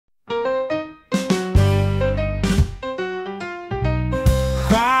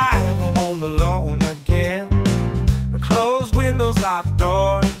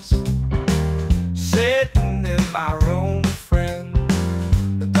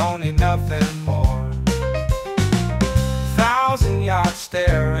nothing more. 1,000-yard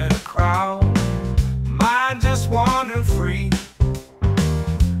stare in a crowd, mind just wandering free.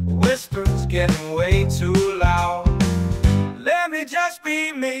 Whispers getting way too loud. Let me just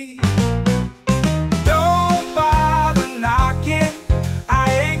be me. Don't bother knocking, I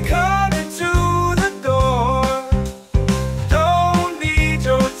ain't coming to the door. Don't need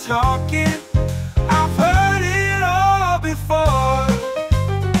your talking, I've heard it all before.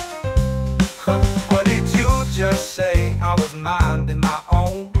 What did you just say? I was minding my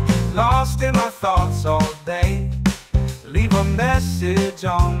own, lost in my thoughts all day. Leave a message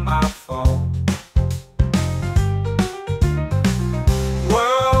on my phone.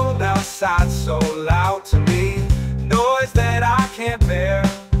 World outside so loud to me, noise that I can't bear.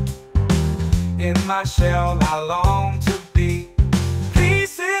 In my shell I long